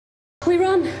We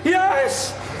run?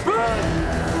 Yes! Run!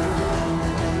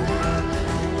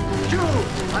 You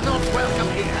are not welcome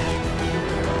here.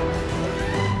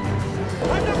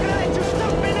 I'm not going to let you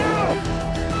stop me now!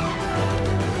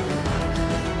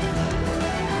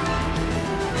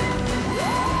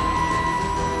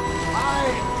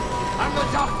 I'm the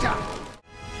doctor.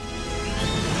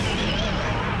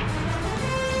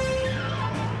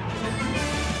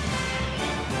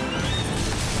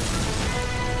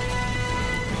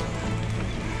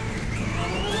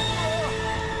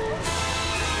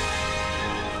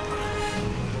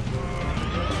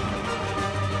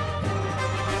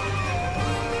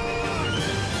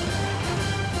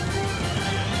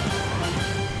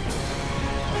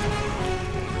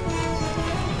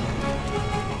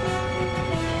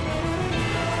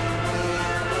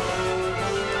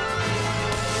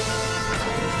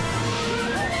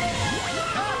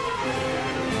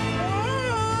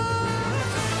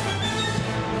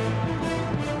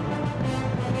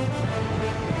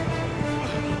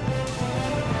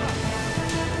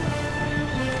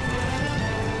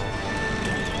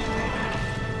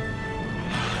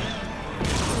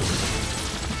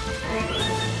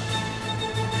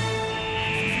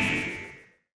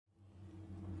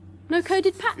 No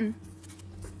coded pattern?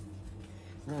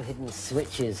 No hidden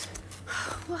switches.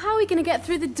 Well, how are we going to get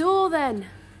through the door, then?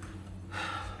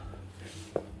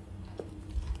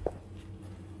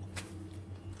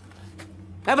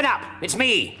 Open up! It's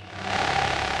me!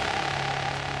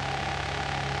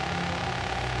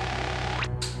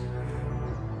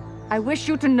 I wish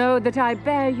you to know that I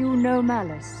bear you no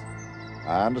malice.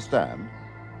 I understand.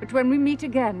 But when we meet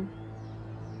again,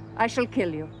 I shall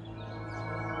kill you.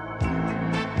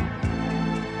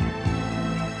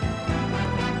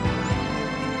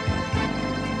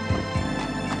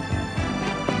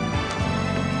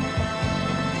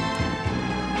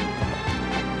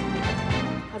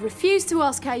 I refuse to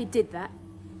ask how you did that.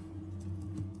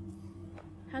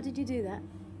 How did you do that?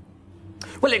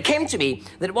 Well, it came to me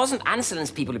that it wasn't Anselin's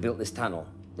people who built this tunnel.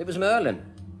 It was Merlin.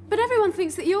 But everyone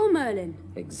thinks that you're Merlin.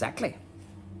 Exactly.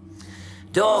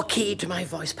 Door key to my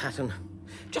voice pattern.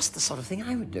 Just the sort of thing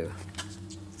I would do.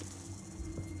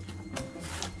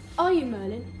 Are you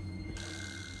Merlin?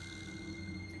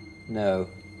 No.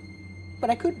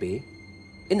 But I could be.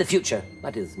 In the future.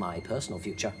 That is my personal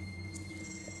future.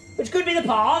 Which could be the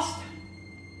past.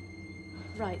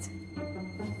 Right.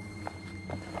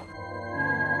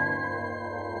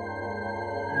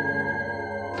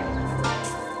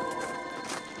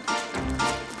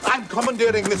 I'm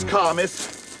commandeering this car, miss.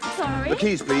 Sorry? The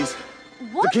keys, please.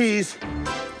 What? The keys.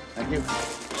 Thank you.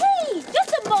 Hey,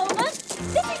 just a moment.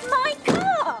 This is my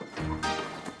car.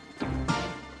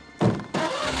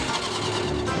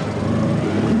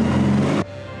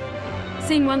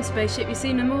 Seen one spaceship, you've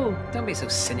seen them all. Don't be so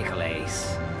cynical,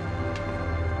 Ace.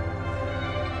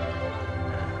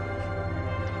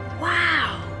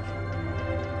 Wow!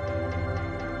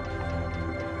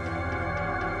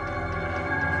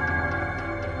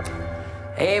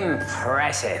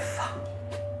 Impressive.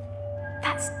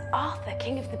 That's Arthur,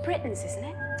 King of the Britons, isn't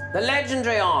it? The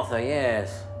legendary Arthur,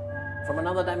 yes. From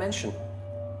another dimension.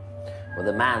 Where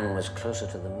the man was closer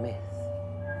to the myth.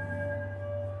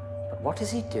 But what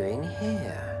is he doing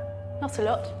here? Not a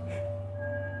lot.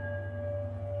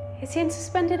 Is he in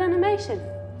suspended animation?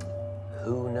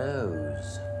 Who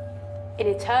knows? In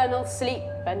eternal sleep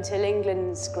until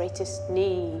England's greatest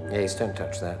need. Ace, don't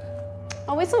touch that.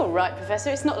 Oh, it's all right, Professor.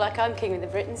 It's not like I'm King of the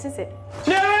Britons, is it?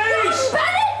 Ace!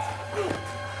 Bennett!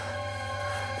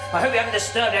 I hope you haven't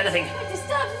disturbed anything. You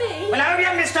disturbed me? Well, I hope you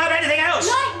haven't disturbed anything else.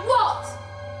 Like what?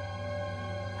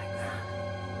 Like that.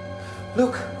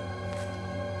 Look.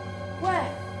 Where?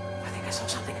 I think I saw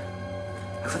something.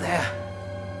 Over there.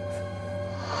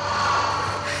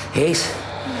 Ace,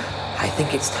 I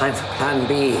think it's time for Plan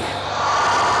B.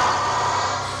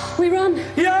 We run?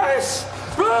 Yes!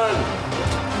 Run!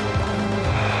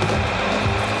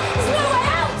 There's no way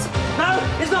out! No,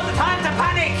 it's not the time to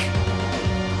panic!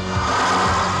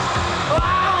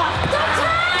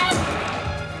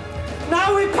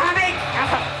 Now we panic!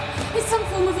 It's some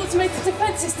form of automated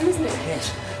defense system, isn't it?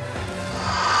 Yes.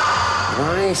 When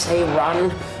I say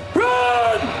run,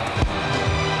 Run!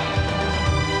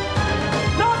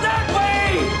 Not that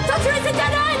way! Doctor, it's a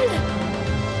dead end!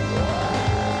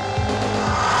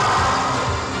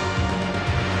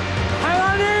 Hang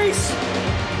on, Ace!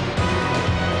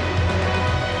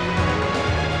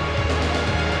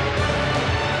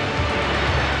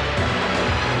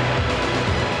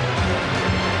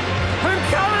 I'm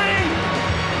coming!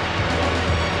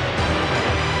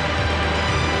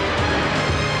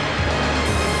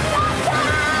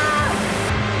 Doctor!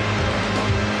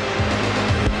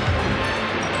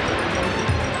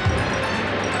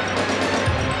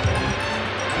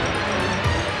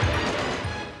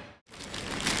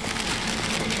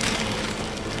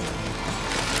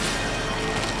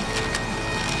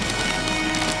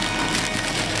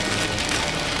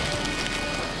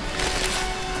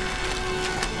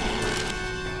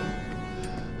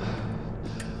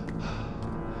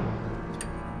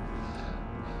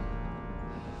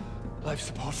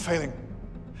 failing.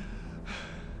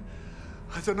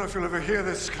 I don't know if you'll ever hear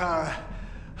this, Clara.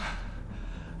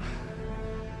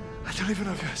 I don't even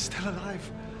know if you're still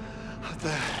alive out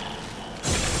there.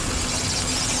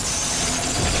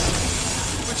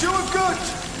 But you were good!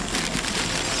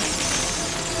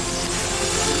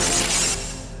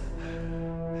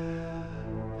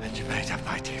 And you made a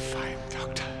mighty fine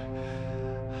doctor.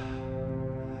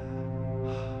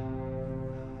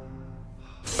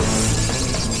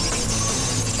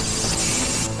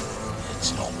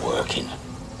 It's not working.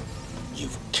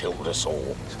 You've killed us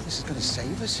all. So this is going to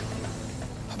save us?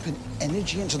 Pumping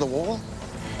energy into the wall?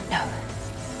 No.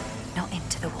 Not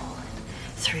into the wall.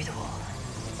 Through the wall.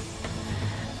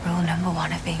 Rule number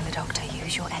 1 of being the Doctor,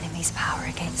 use your enemy's power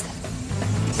against them.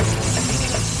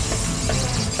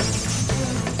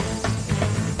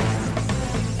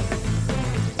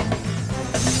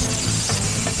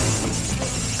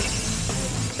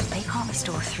 They can't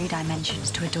restore 3 dimensions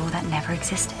to a door that never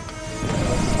existed.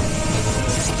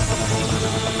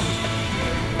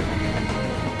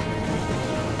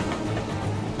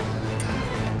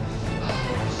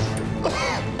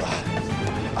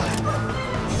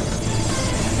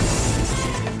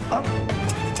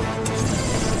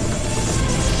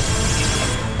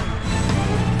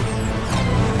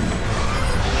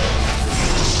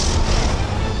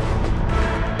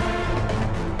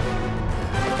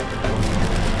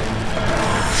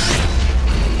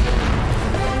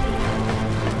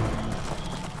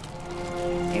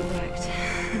 It worked.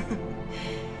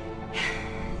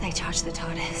 They charged the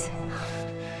TARDIS.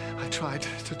 I tried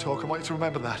to talk. I want you to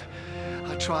remember that.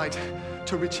 I tried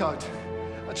to reach out.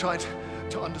 I tried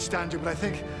to understand you, but I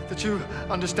think that you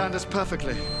understand us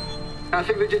perfectly. I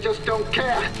think that you just don't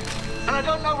care. And I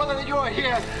don't know whether you're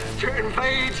here to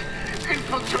invade,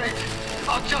 infiltrate,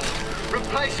 or just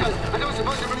replace us. I don't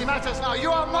suppose it really matters now.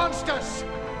 You are monsters!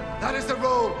 That is the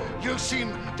role you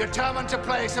seem determined to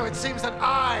play, so it seems that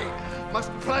I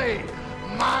must play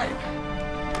mine.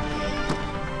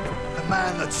 The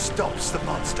man that stops the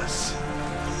monsters.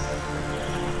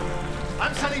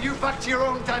 I'm sending you back to your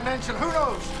own dimension. Who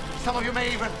knows? Some of you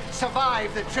may even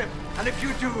survive the trip. And if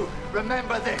you do,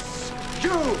 remember this.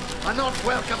 You are not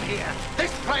welcome here.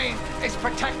 This plane is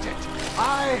protected.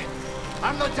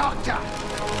 I'm the Doctor.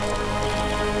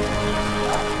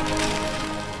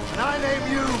 And I name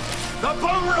you the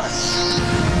Boneless.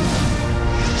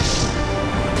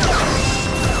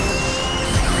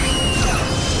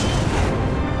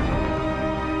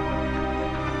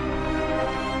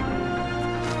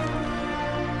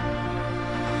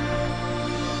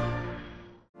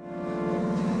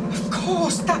 Of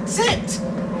course, that's it!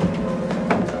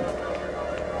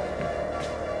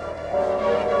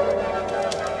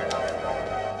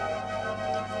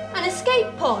 An escape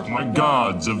pod. My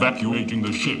guards evacuating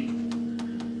the ship.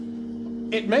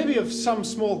 It may be of some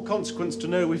small consequence to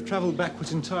know we've travelled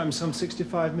backwards in time some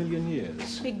 65 million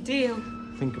years. Big deal.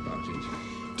 Think about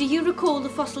it. Do you recall the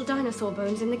fossil dinosaur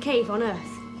bones in the cave on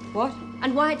Earth? What?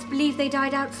 And why it's believed they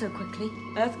died out so quickly?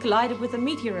 Earth collided with a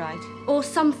meteorite. Or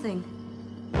something.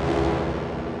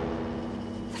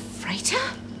 The freighter?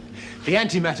 The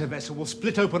antimatter vessel will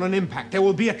split open on impact. There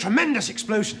will be a tremendous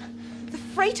explosion. The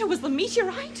freighter was the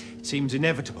meteorite? It seems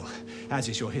inevitable, as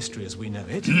is your history as we know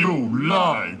it. You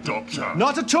lie, Doctor.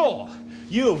 Not at all.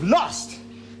 You've lost.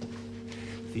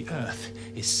 The Earth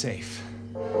is safe.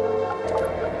 I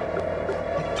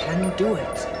can do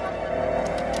it.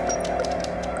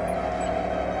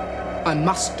 I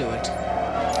must do it.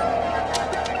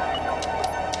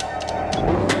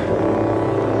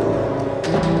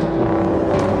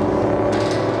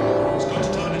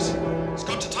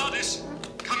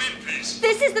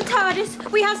 This is the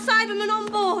TARDIS. We have Cybermen on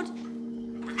board.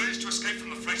 We managed to escape from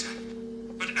the freighter,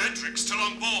 but Adric's still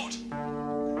on board.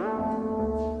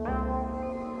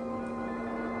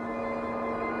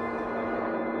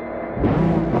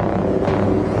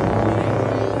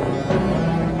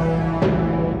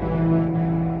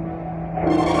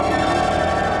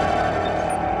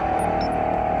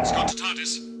 Scott to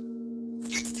TARDIS.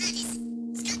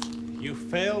 You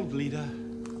failed, leader.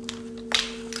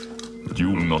 But you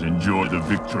will not enjoy the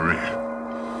victory.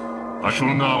 I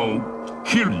shall now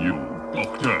kill you,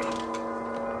 Doctor.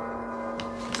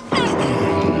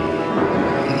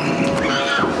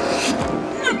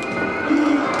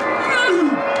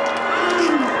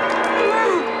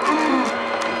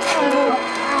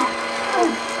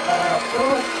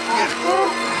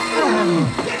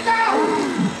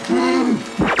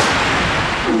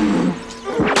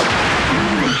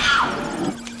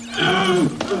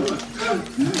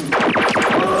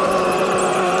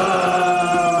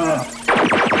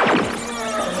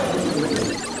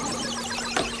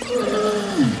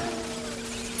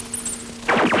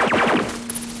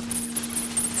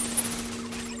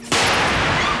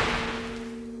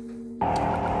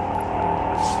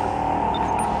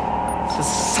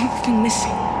 something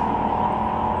missing.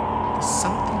 There's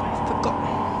something I've forgotten.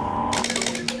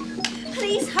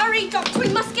 Please hurry, Doctor. We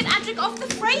must get Adric off the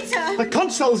freighter. The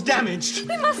console's damaged.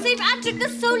 We must save Adric.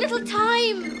 There's so little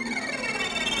time.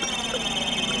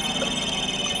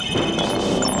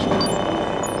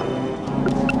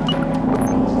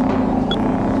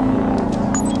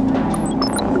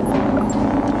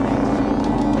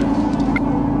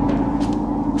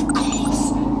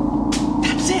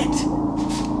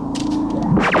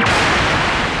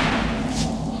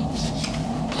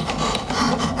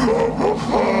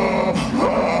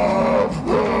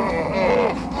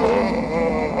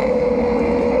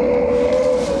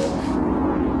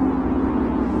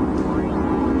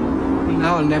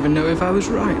 Now I'll never know if I was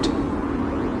right.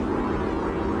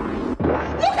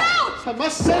 Look out! I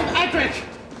must save Adric!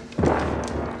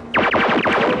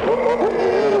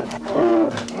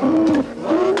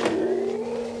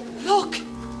 Look!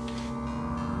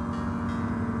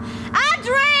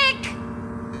 Adric!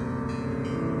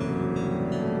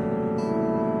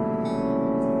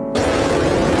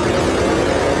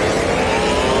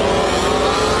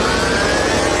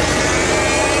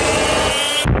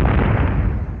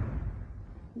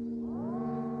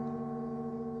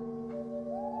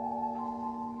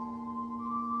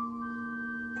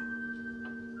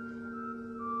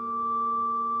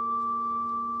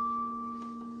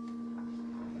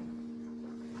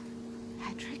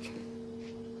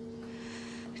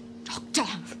 Doctor!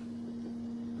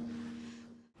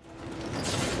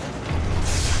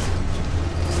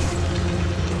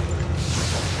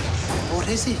 What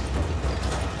is it?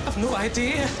 I've no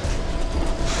idea.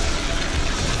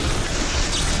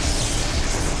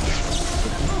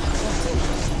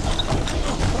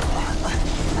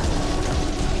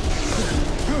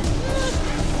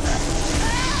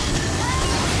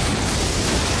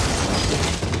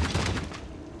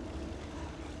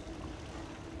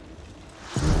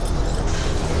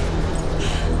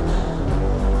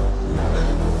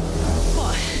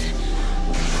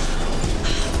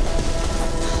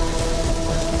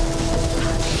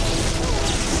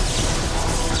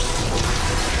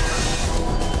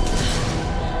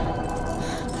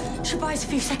 Should buy us a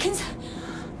few seconds.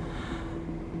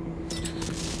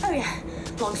 Oh yeah,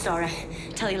 long story.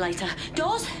 Tell you later.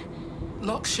 Doors?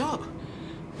 Locked shut.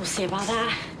 We'll see about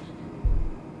that.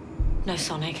 No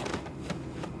Sonic.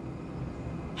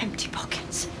 Empty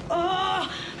pockets. Oh,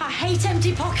 I hate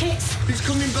empty pockets. He's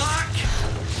coming back.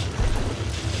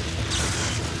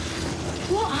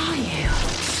 What are you?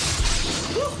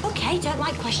 Ooh, okay, don't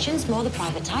like questions, more the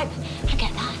private type. I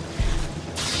get that.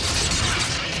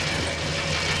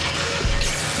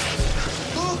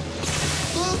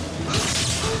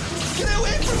 Get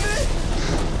away from me!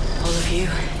 All of you,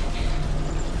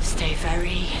 stay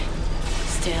very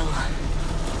still.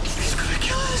 He's gonna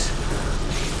kill us.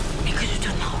 He could have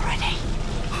done that already.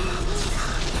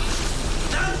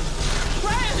 Dad!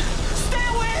 Ren! Stay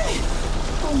away!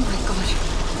 Oh my God.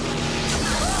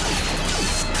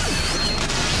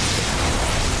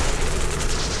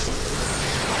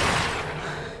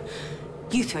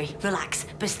 You three, relax,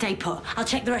 but stay put. I'll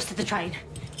check the rest of the train.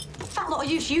 What's that lot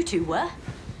of use you two were?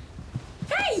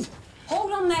 Hey!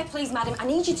 Hold on there, please, madam. I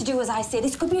need you to do as I say.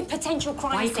 This could be a potential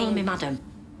crime Why are you scene. calling me madam?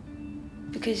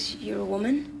 Because you're a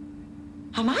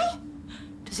woman. Am I?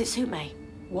 Does it suit me?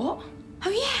 What? Oh,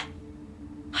 yeah.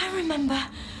 I remember.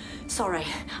 Sorry,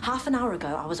 half an hour ago,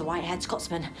 I was a Whitehead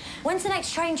Scotsman. When's the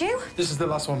next train due? This is the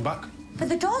last one back. But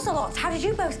the doors are locked. How did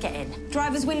you both get in?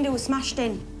 Driver's window was smashed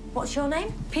in. What's your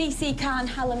name? PC Khan,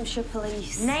 Hallamshire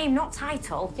Police. Name, not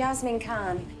title. Yasmin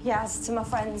Khan. Yaz to my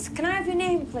friends. Can I have your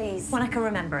name, please? When I can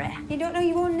remember it. You don't know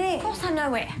your own name? Of course I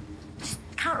know it. Just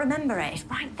can't remember it. It's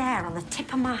right there on the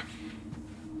tip of my...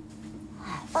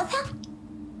 What's that?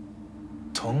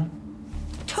 Tongue?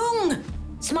 Tongue!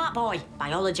 Smart boy.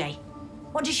 Biology.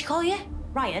 What did she call you?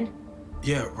 Ryan?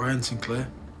 Yeah, Ryan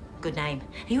Sinclair. Good name.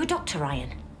 Are you a doctor, Ryan?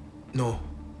 No.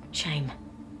 Shame.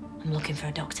 I'm looking for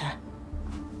a doctor.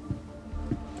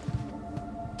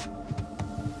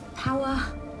 Power,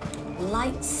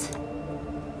 lights,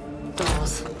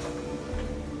 doors.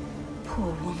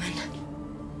 Poor woman.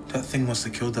 That thing must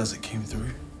have killed as it came through.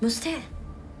 Must it?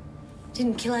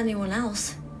 Didn't kill anyone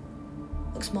else.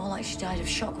 Looks more like she died of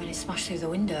shock when it smashed through the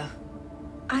window.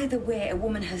 Either way, a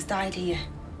woman has died here.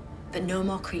 But no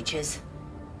more creatures.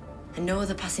 And no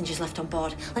other passengers left on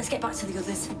board. Let's get back to the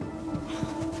others.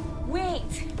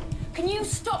 Wait! Can you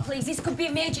stop, please? This could be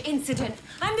a major incident.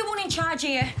 I'm the one in charge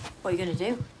here. What are you going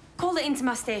to do? Call it into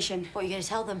my station. What are you going to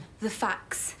tell them? The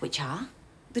facts. Which are?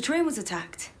 The train was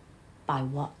attacked. By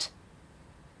what?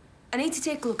 I need to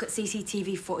take a look at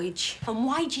CCTV footage. And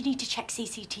why do you need to check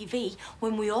CCTV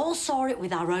when we all saw it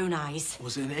with our own eyes?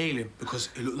 Was it an alien? Because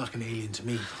it looked like an alien to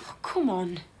me. Oh, come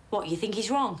on. What, you think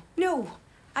he's wrong? No.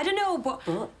 I don't know, but...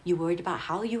 But you're worried about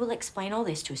how you will explain all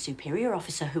this to a superior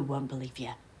officer who won't believe you.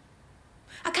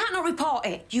 I can't not report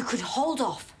it. You could hold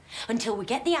off until we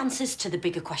get the answers to the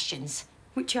bigger questions.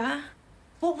 Which are?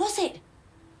 What was it?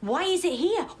 Why is it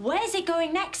here? Where's it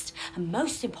going next? And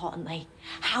most importantly,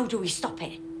 how do we stop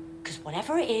it? Because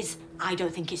whatever it is, I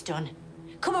don't think it's done.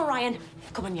 Come on, Ryan.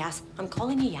 Come on, Yaz. I'm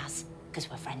calling you Yaz, because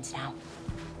we're friends now.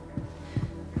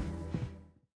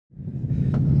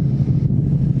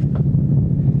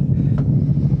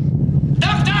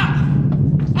 Doctor!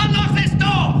 Unlock this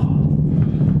door!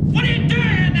 What are you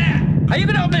doing in there? Are you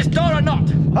going to open this door or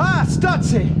not? Ah,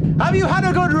 Stutzy, have you had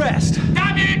a good rest?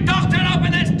 Damn you, Doctor,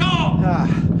 open this door! Ah,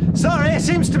 sorry, it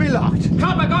seems to be locked.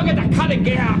 Come on, go get the cutting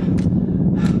gear.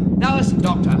 Now listen,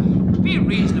 Doctor, be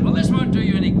reasonable. This won't do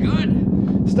you any good.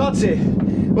 Stutzy,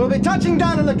 we'll be touching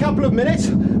down in a couple of minutes,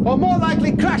 or more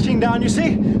likely crashing down, you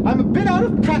see. I'm a bit out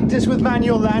of practice with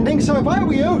manual landing, so if I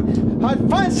were you, I'd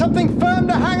find something firm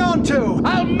to hang on to.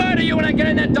 I'll murder you when I get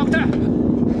in there, Doctor.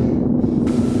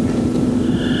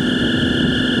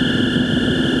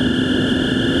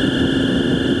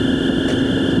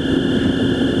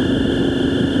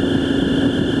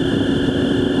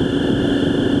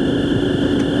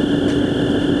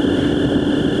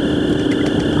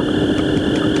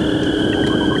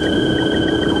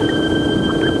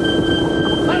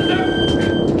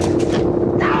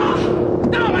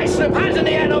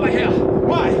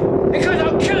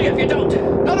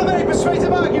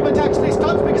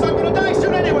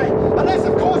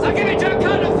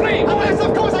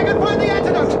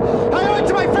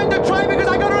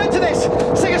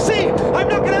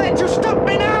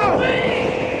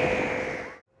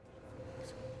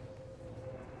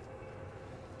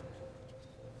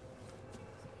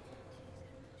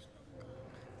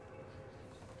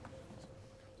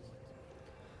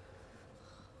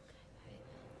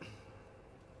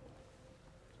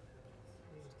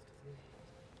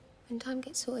 When time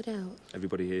gets sorted out.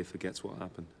 Everybody here forgets what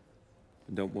happened.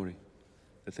 And don't worry,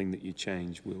 the thing that you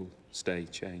change will stay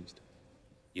changed.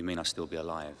 You mean I'll still be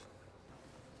alive?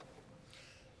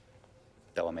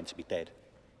 Though I'm meant to be dead?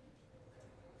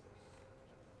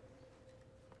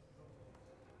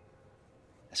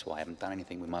 That's why I haven't done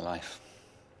anything with my life.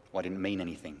 Why I didn't mean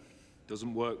anything.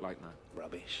 Doesn't work like that.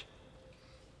 Rubbish.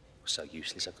 I was so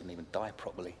useless I couldn't even die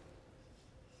properly.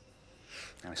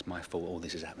 Now it's my fault all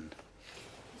this has happened.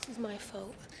 This is my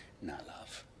fault. No,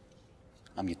 love.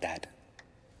 I'm your dad.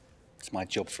 It's my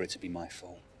job for it to be my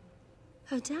fault.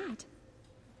 Her dad?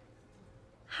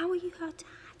 How are you her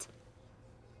dad?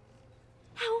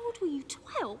 How old were you,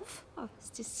 12? Oh, it's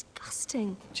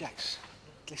disgusting. Jax,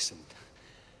 listen.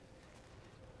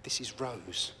 This is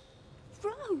Rose.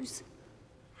 Rose?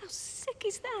 How sick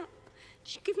is that?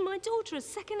 She give my daughter a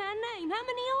second-hand name. How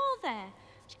many are there?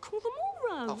 She call them all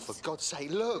Rose. Oh, for God's sake,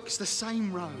 look, it's the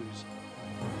same Rose.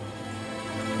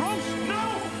 Rose,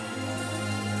 no!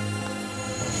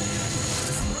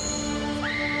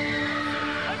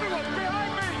 Everyone,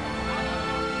 behind me!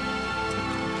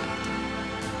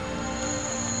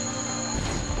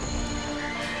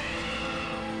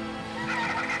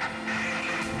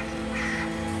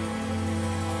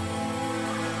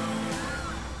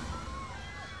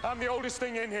 I'm the oldest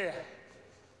thing in here.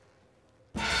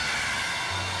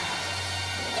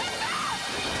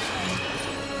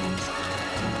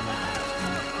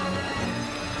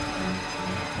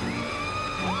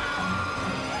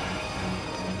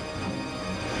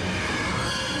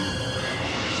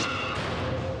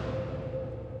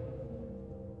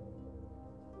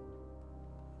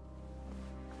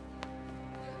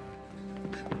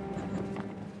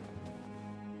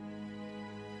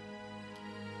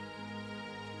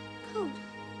 Cold.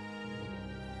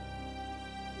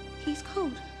 He's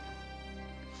cold.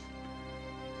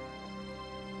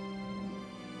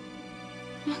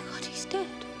 Oh my God, he's dead.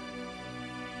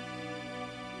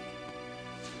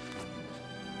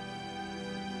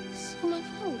 It's all my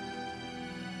fault.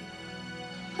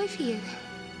 Both of you.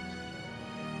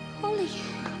 Ollie.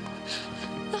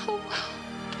 The whole world.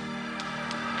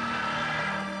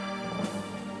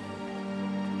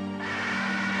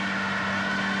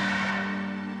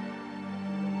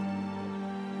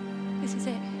 This is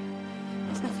it.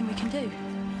 There's nothing we can do.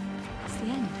 It's the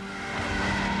end.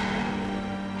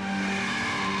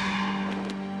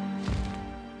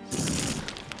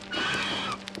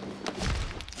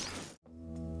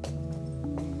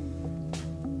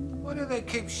 Why do they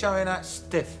keep showing that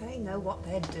stiff? They know what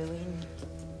they're doing.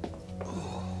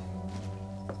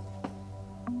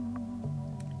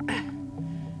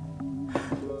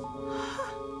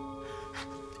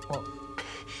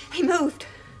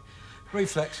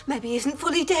 Reflex. Maybe he isn't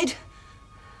fully dead.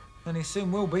 And he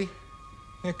soon will be.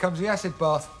 Here comes the acid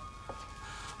bath.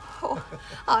 Oh,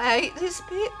 I hate this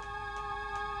bit.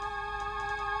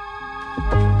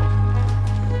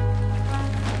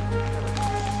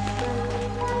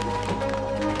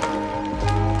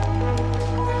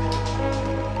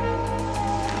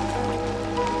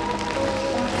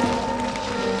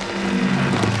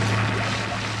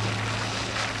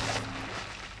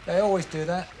 They always do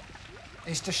that.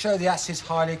 It's to show the acid's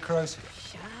highly corrosive.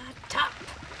 Shut up.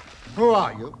 Who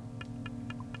are you?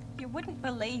 You wouldn't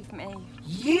believe me.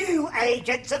 You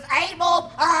agents of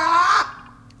Amor!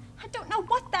 Ah! I don't know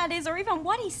what that is or even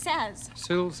what he says.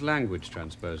 Syl's language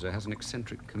transposer has an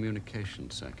eccentric communication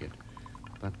circuit.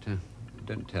 But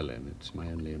don't tell him, it's my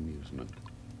only amusement.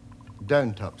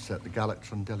 Don't upset the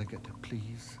Galactron delegate,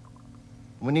 please.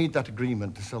 We need that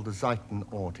agreement to sell the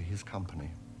Zeiton ore to his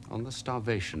company. On the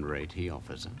starvation rate he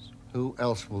offers us. Who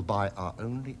else will buy our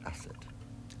only asset?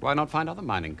 Why not find other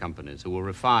mining companies who will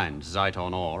refine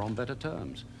Zeiton ore on better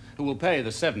terms? Who will pay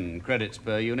the 7 credits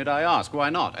per unit I ask? Why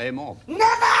not? Amor?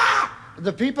 Never!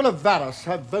 The people of Varos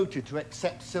have voted to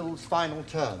accept Syl's final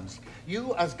terms.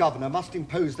 You, as governor, must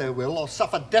impose their will or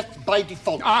suffer death by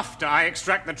default. After I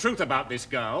extract the truth about this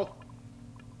girl.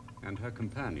 And her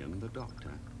companion, the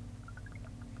Doctor.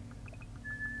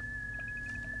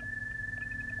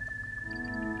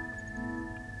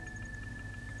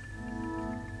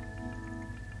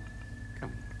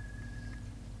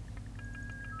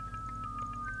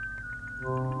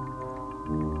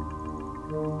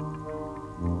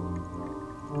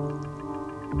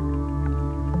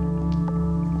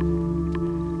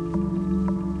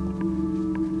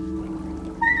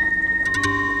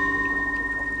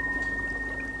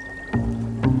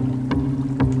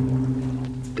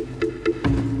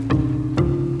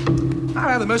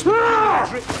 I have the most...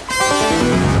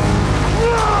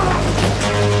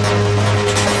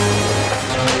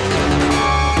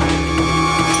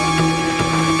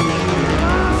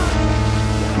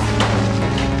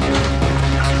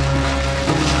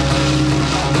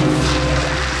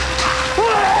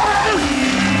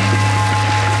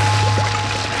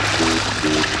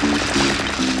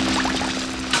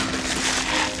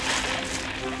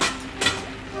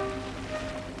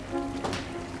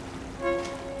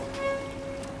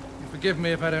 Forgive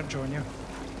me if I don't join you.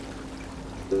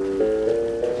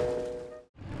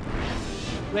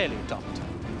 Really, Doctor?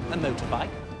 A motorbike?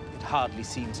 It hardly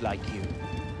seems like you.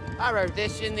 I rode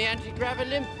this in the Anti-Grav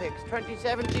Olympics,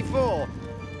 2074.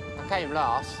 I came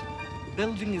last. The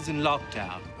building is in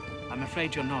lockdown. I'm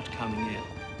afraid you're not coming in.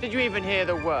 Did you even hear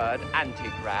the word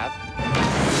anti-grav?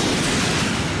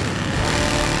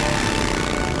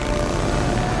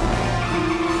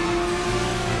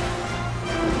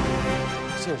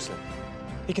 Seriously,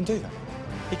 he can do that.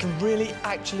 He can really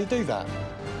actually do that.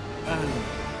 Oh,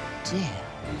 dear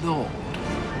Lord.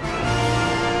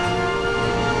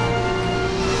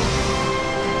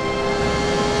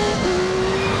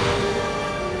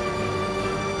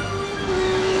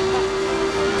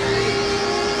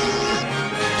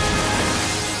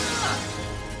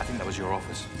 I think that was your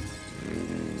office.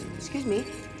 Excuse me.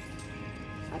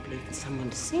 I believe there's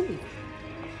someone to see me.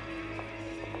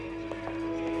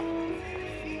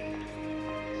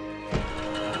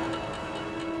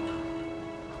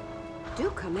 Do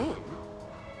come in.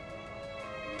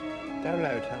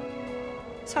 Download her.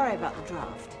 Sorry about the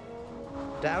draft.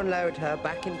 Download her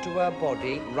back into her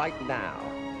body right now.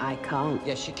 I can't.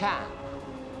 Yes, you can.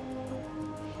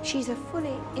 She's a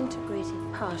fully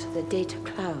integrated part of the data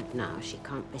cloud now. She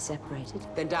can't be separated.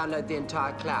 Then download the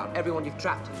entire cloud, everyone you've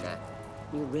trapped in there.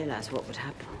 You realize what would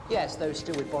happen? Yes, those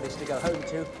still with bodies to go home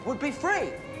to would be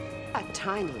free. A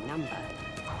tiny number.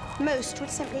 Most would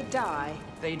simply die.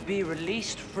 They'd be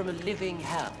released from a living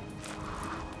hell.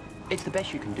 It's the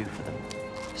best you can do for them.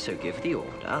 So give the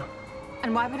order.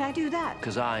 And why would I do that?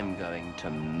 Because I'm going to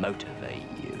motivate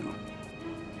you.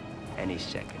 Any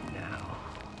second now.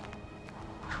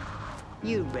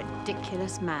 You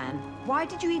ridiculous man. Why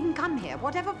did you even come here?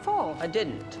 Whatever for? I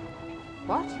didn't.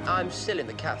 What? I'm still in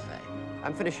the cafe.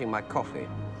 I'm finishing my coffee.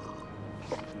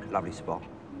 Lovely spot.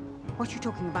 What are you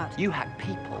talking about? You hack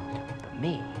people, but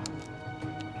me,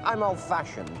 I'm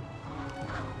old-fashioned.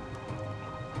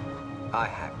 I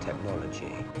hack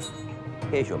technology.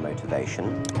 Here's your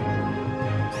motivation.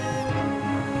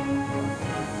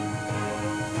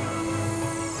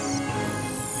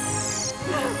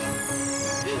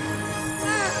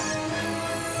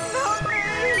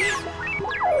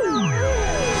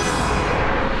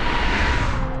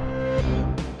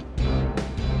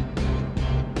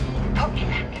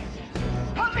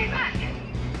 Put me back!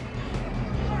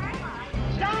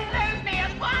 Download me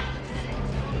at once!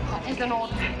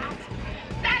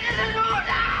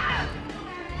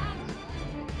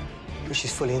 But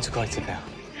she's fully integrated now.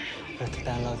 We have to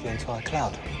download the entire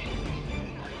cloud.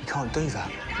 We can't do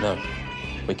that. No,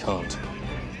 we can't.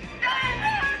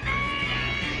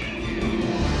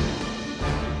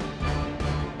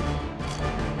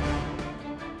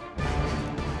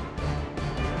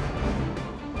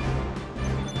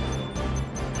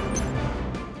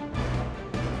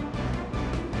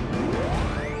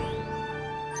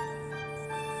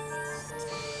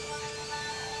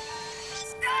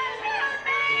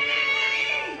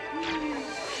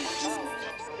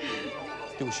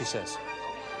 Do what she says.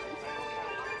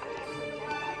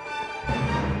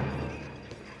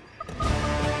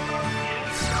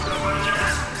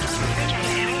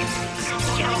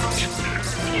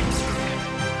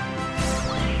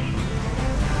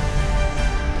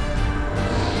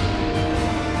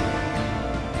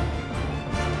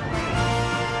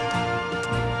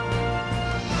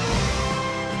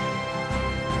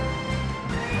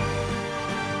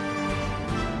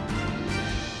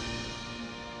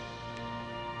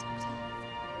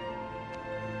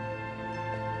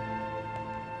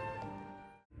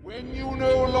 When you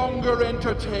no longer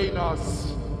entertain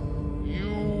us,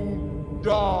 you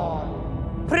die.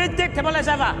 Predictable as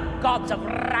ever, gods of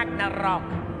Ragnarok.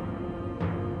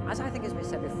 As I think has been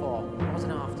said before, I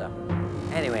wasn't after.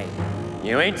 Anyway,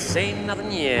 you ain't seen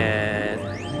nothing yet.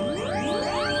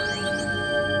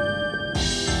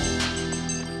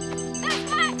 There's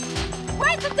Max!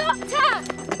 Where's the doctor?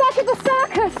 Back at the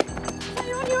circus! So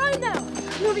you're on your own now?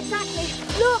 Not exactly.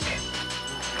 Look!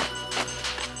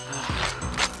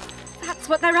 That's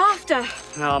what they're after.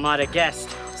 Oh, I might have guessed.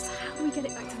 So how do we get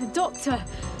it back to the doctor?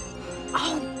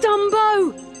 Oh,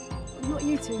 Dumbo! Not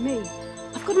you two, me.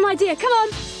 I've got an idea. Come on!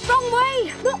 Wrong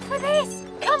way! Not for this!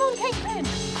 Come on, Kingpin!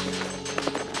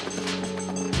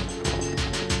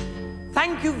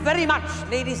 Thank you very much,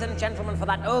 ladies and gentlemen, for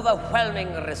that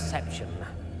overwhelming reception.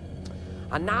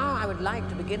 And now I would like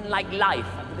to begin like life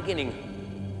at the beginning.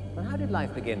 Well, how did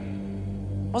life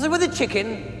begin? Was it with a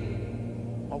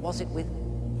chicken? Or was it with...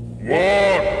 What?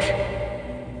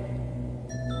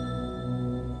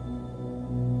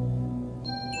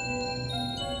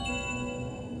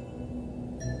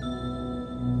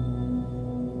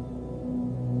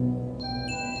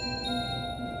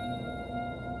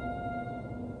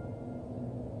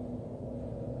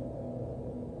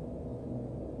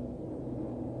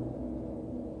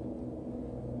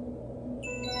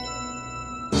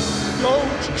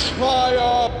 Don't try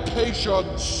our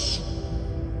patience.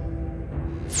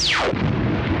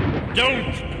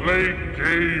 Don't play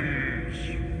games.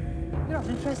 You're not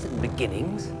interested in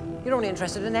beginnings. You're only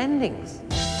interested in endings.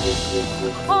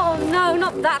 Oh, no,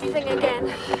 not that thing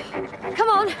again. Come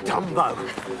on. Dumbo.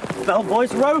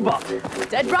 Bellboy's robot.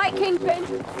 Dead right, Kingpin.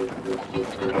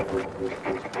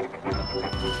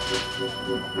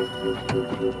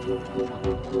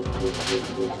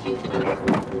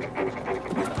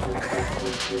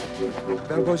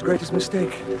 Bellboy's greatest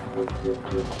mistake.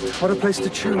 What a place to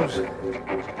choose.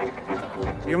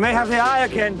 You may have the eye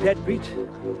again, deadbeat,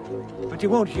 but you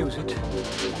won't use it.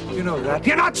 You know that.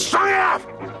 You're not strong enough!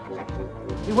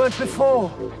 You weren't before.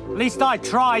 At least I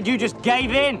tried. You just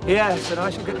gave in. Yes, and I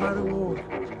shall get my reward.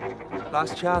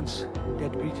 Last chance,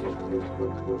 deadbeat.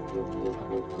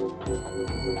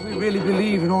 We really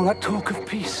believe in all that talk of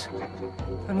peace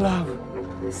and love.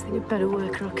 This thing had better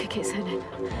work or I'll kick its head in.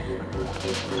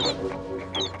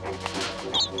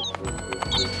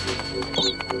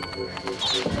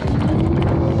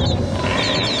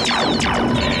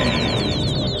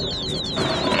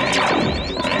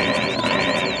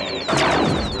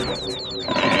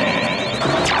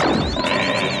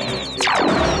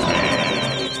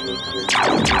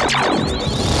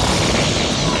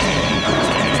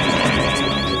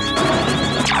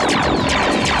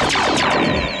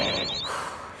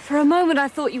 For a moment, I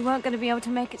thought you weren't going to be able to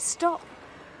make it stop.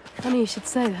 Funny you should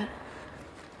say that.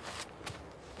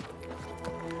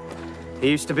 He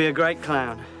used to be a great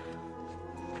clown.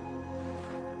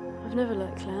 I've never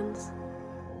liked clowns.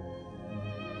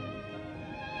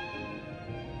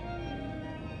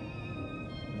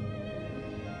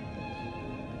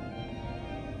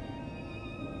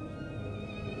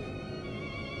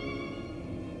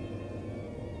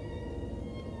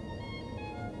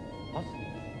 What?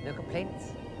 No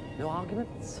complaints? No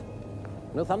arguments?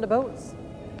 No thunderbolts?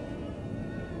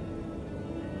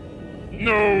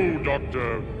 No,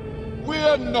 Doctor.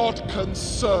 We're not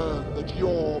concerned that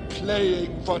you're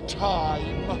playing for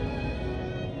time.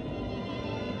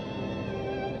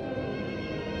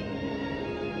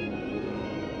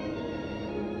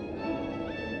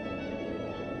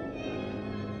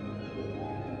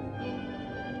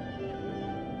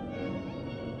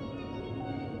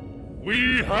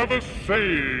 We have a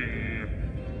saying.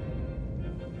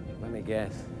 Let me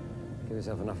guess. Give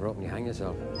yourself enough rope and you hang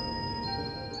yourself.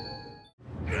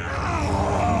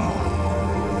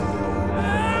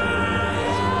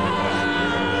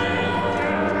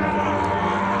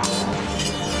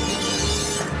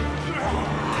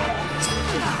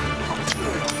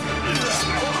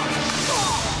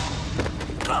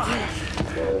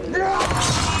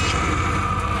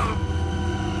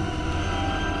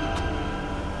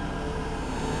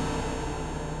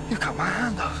 You cut my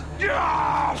hand off.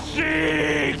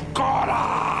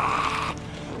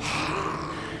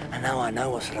 And now I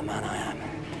know what sort of man I am.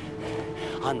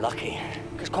 I'm lucky,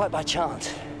 because quite by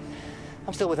chance,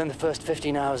 I'm still within the first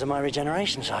 15 hours of my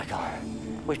regeneration cycle,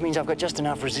 which means I've got just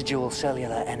enough residual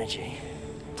cellular energy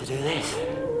to do this.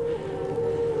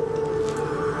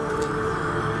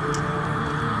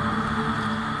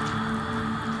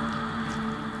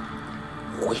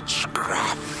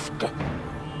 Witchcraft.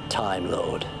 Time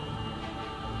Lord.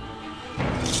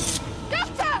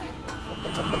 Doctor!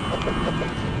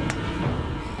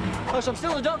 Oh, so I'm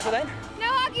still the doctor then? No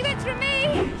arguments from me!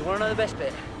 You want to know the best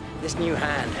bit? This new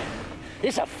hand.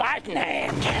 It's a fighting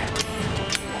hand.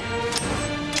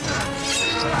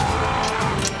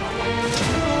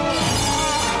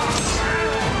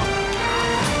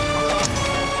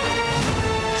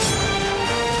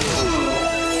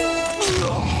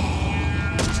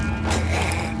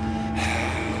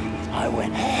 I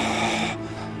win.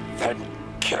 Then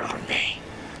kill me.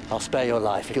 I'll spare your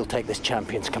life if you'll take this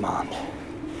champion's command.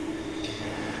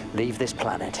 Leave this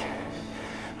planet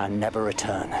and never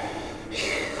return.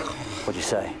 What'd you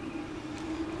say?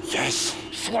 Yes.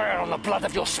 Swear on the blood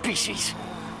of your species.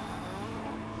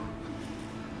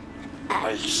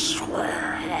 I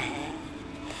swear.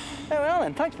 Very well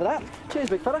then, thanks for that. Cheers,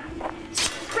 big fella.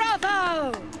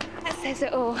 Bravo! That says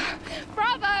it all.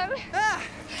 Bravo! Ah,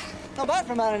 not bad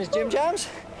for a man in his gym jams.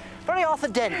 Very Arthur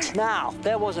Dent. Now,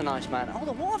 there was a nice man. Hold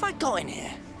on, what have I got in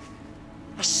here?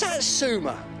 A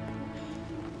Satsuma.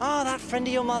 Ah, that friend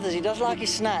of your mother's, he does like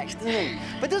his snacks, doesn't he?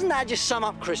 But doesn't that just sum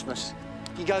up Christmas?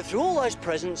 You go through all those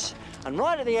presents, and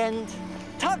right at the end,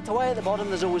 tucked away at the bottom,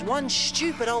 there's always one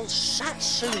stupid old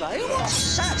Satsuma. Who wants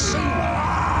Satsuma?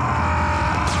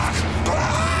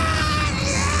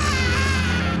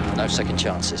 No second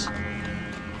chances.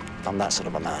 I'm that sort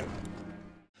of a man.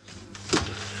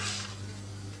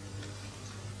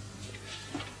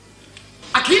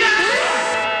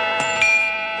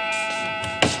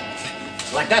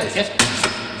 Like that, is it?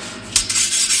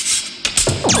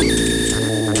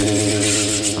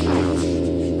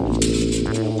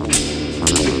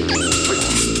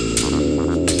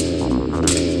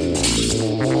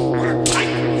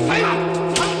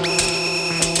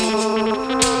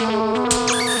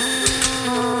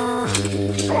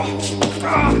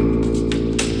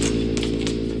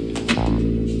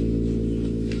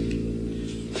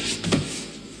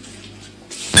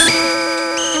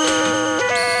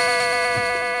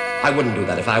 I wouldn't do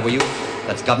that if I were you.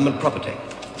 That's government property.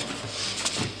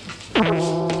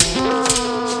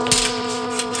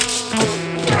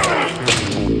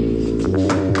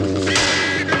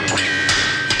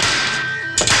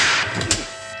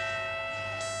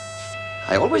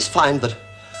 I always find that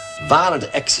violent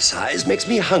exercise makes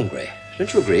me hungry.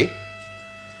 Don't you agree?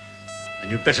 And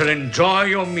you'd better enjoy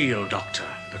your meal, Doctor,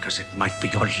 because it might be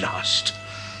your last.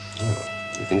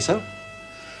 Oh, you think so?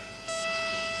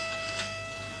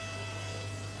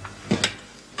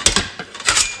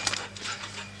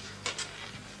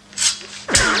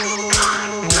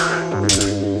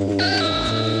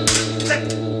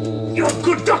 You're a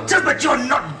good doctor, but you're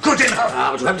not good enough.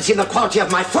 Oh, but you haven't seen the quality of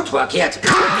my footwork yet.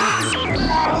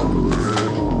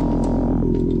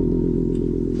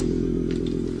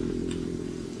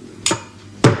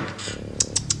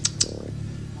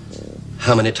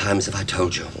 How many times have I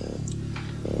told you?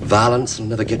 Violence will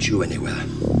never get you anywhere.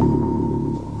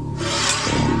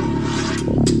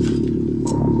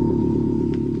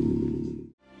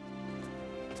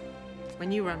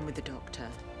 When you run with the Doctor,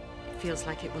 it feels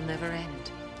like it will never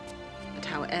end. But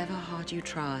however hard you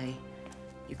try,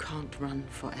 you can't run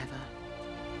forever.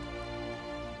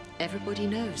 Everybody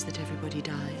knows that everybody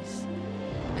dies,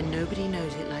 and nobody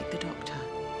knows it like the Doctor.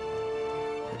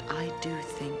 But I do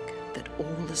think that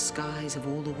all the skies of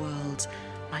all the worlds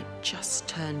might just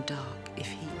turn dark if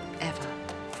he ever,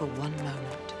 for one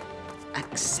moment,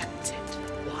 accepts it.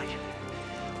 Why?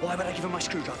 Why would I give him my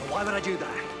screwdriver? Why would I do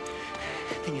that?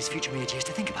 Thing is, future me had years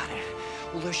to think about it.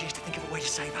 All those years to think of a way to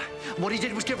save her. And what he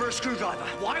did was give her a screwdriver.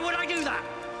 Why would I do that?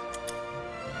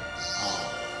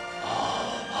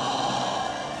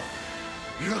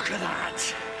 Look at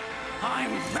that.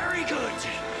 I'm very good.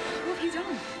 What have you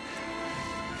done?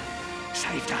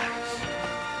 saved her.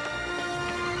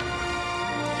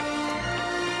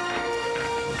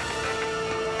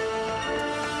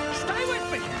 Stay with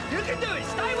me! You can do it!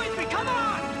 Stay with me! Come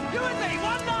on! You and me!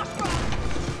 One last run!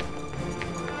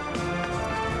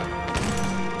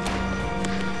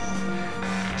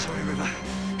 Sorry, River.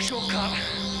 Shortcut.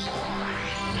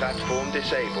 Platform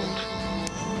disabled.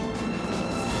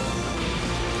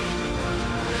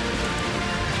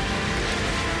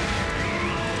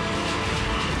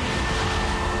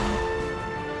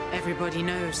 Everybody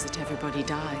knows that everybody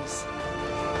dies.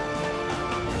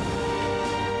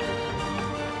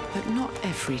 But not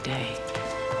every day.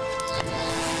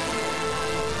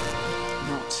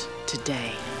 Not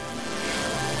today.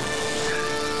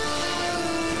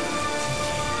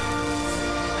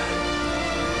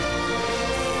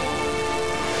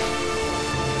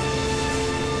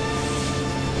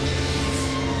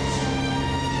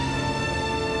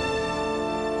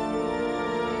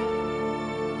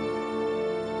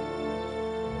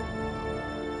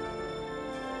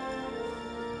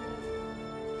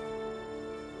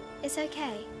 It's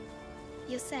okay.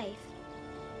 You're safe.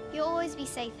 You'll always be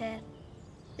safe here.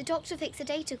 The doctor fixed the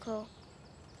data core.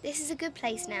 This is a good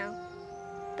place now.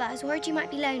 But I was worried you might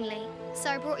be lonely, so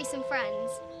I brought you some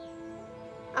friends.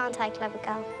 Aren't I, clever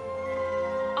girl?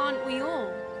 Aren't we all?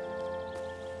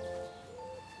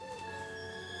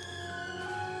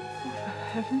 For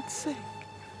heaven's sake.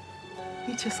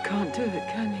 He just can't do it,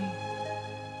 can he?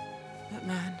 That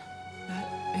man,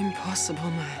 that impossible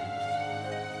man.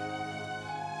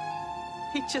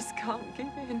 He just can't give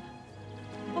in.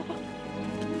 Oh.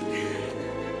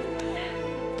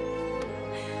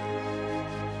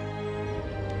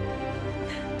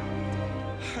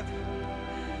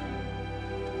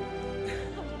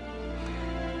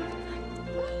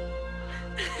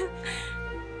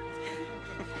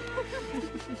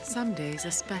 Some days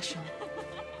are special.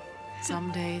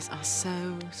 Some days are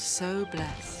so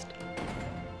blessed.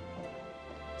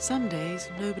 Some days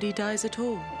nobody dies at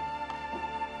all.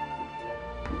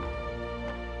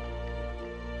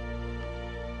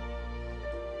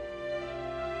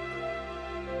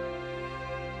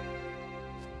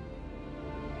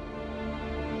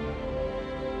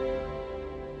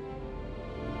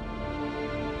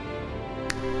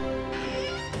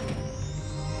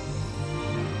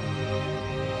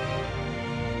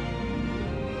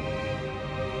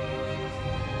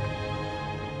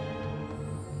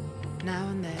 Now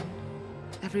and then,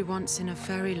 every once in a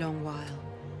very long while,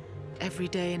 every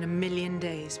day in a million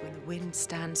days when the wind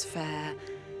stands fair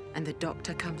and the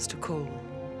doctor comes to call.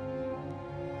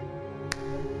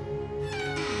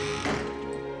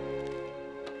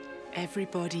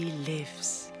 Everybody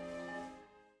lives.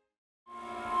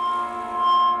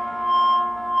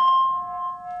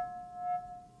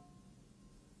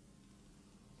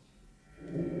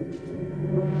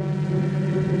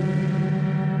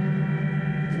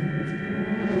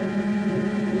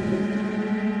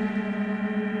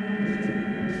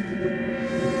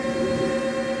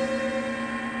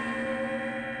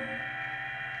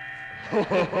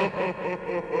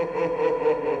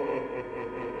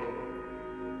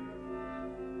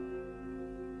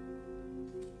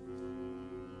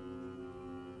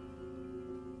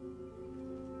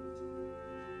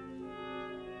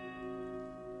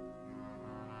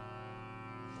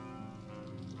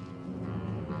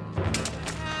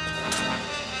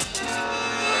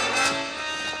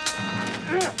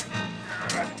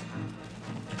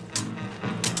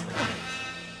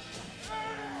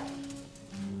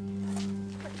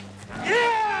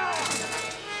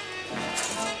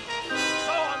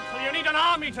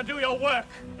 To do your work.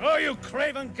 Oh, you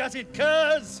craven-gutted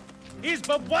curs! He's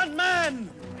but one man!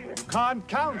 You can't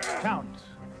count, Count.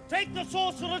 Take the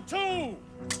sorcerer too!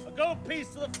 A gold piece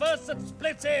to the first that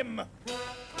splits him!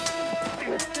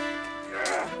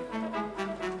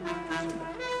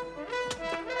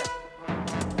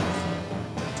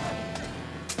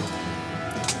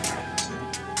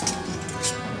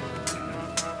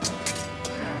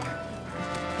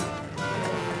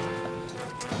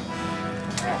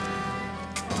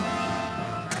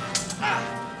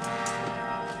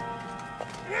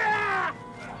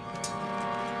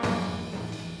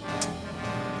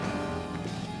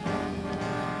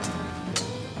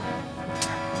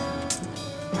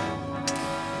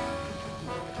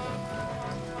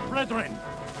 Brethren,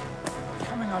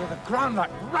 Coming out of the ground like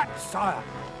rats, sire.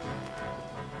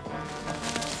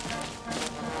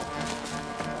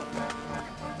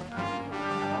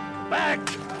 back!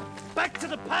 Back to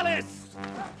the palace!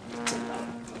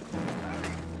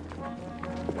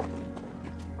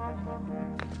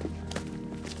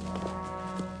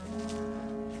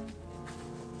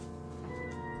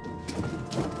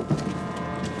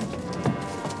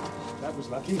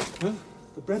 lucky. Huh?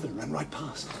 The brethren ran right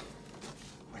past.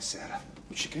 Where's Sarah?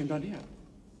 She came down here.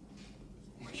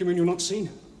 You mean you're not seen?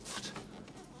 What?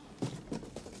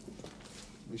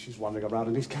 Maybe she's wandering around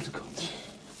in these catacombs.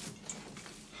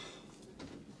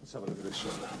 Let's have a look at this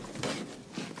shoulder.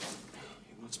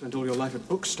 You've not spent all your life at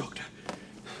books, Doctor.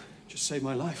 Just saved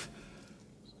my life.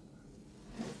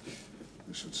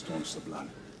 This should staunch the blood.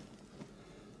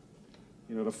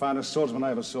 You know, the finest swordsman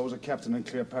I ever saw was a captain in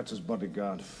Cleopatra's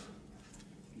bodyguard.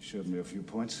 He showed me a few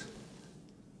points.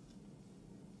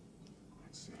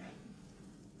 Let's see.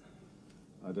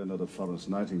 I don't know that Florence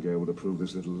Nightingale would approve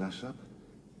this little lash up.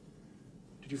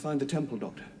 Did you find the temple,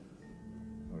 Doctor?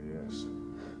 Oh, yes.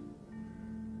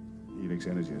 Helix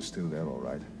energy is still there, all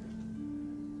right.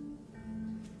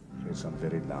 Played some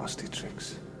very nasty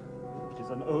tricks. It is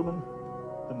an omen.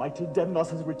 The mighty Demnos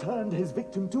has returned his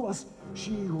victim to us.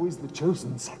 She who is the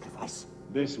chosen sacrifice.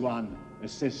 This one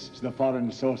assists the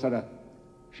foreign sorcerer.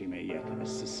 She may yet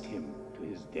assist him to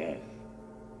his death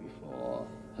before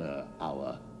her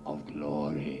hour of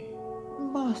glory.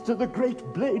 Master, the great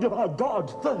blade of our god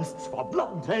thirsts for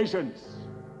blood. Patience!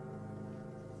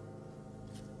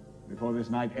 Before this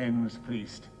night ends,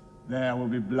 priest, there will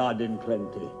be blood in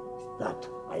plenty. That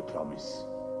I promise.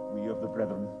 We of the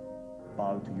brethren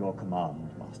bow to your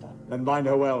command, Master. Then bind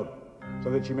her well,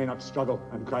 so that she may not struggle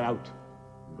and cry out.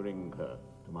 Bring her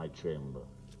to my chamber.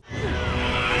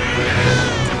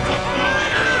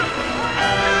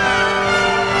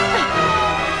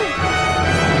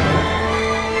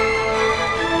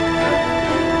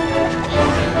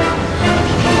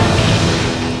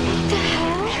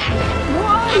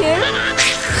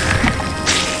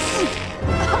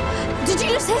 Did you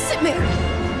just hiss at me?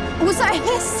 Was that a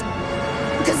hiss?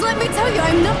 Because let me tell you,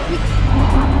 I'm not...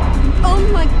 Oh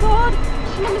my god!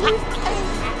 No!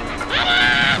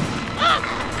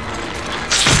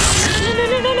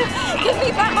 Give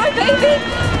me back my baby!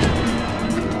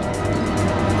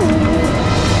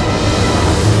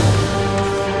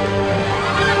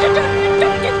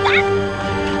 Don't get that!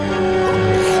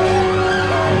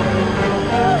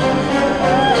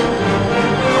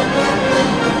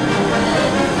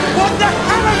 What the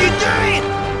hell are you doing?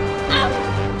 I'm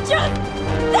just dead!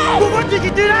 Well, what did you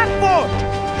do that for?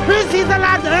 Who sees a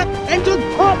ladder and just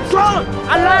pops on?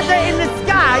 A ladder in the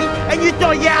sky and you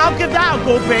thought, yeah, I'll give that a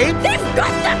go, babe? They've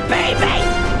got the baby!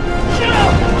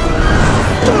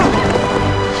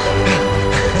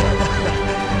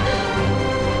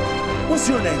 What's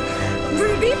your name?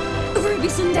 Ruby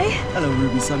Sunday. Hello,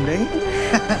 Ruby Sunday.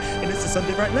 And it's a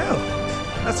Sunday right now.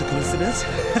 That's a coincidence.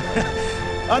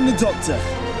 I'm the Doctor.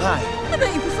 Hi. I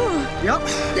met you before. Yep.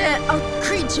 There are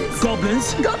creatures.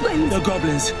 Goblins? Goblins. They're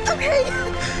goblins. Okay.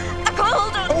 I can't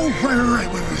hold on. Oh, wait.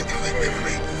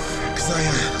 Because I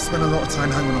spent a lot of time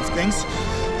hanging off things.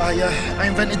 I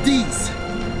invented these.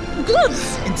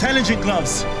 Gloves. Intelligent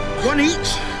gloves. One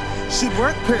each. Should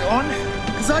work. Put it on.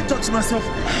 Because I thought to myself,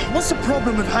 what's the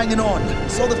problem with hanging on?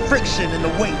 It's all the friction and the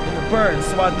weight and the burn.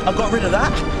 So I got rid of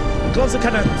that. Gloves are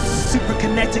kind of super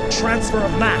kinetic transfer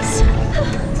of mass.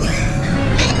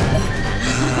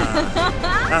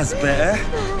 That's better.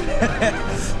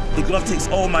 The glove takes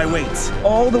all my weight.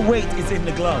 All the weight is in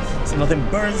the glove. So nothing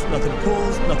burns, nothing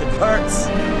pulls, nothing hurts.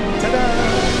 Ta-da!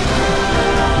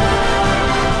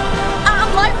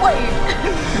 I'm lightweight.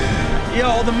 Yeah,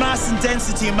 all the mass and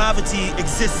density and gravity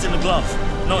exists in the glove,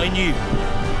 not in you.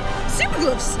 Super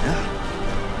gloves.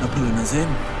 Yeah. Now pulling us in.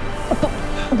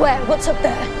 Where? What's up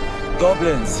there?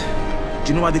 Goblins. Do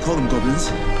you know why they call them goblins?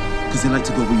 Because they like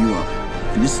to gobble you up.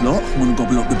 And this lot want to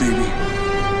gobble up the baby.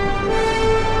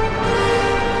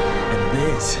 And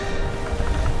this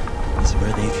is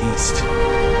where they feast.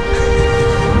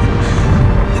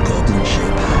 The goblin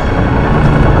ship.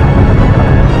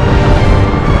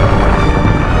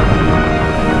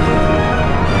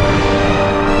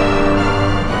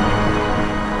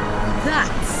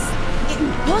 That's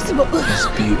impossible. It's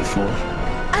beautiful.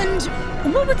 And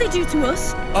what would they do to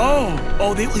us?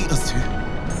 Oh, they'll eat us too.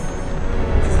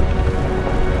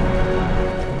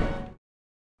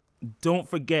 Don't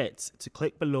forget to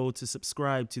click below to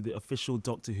subscribe to the official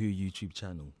Doctor Who YouTube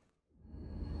channel.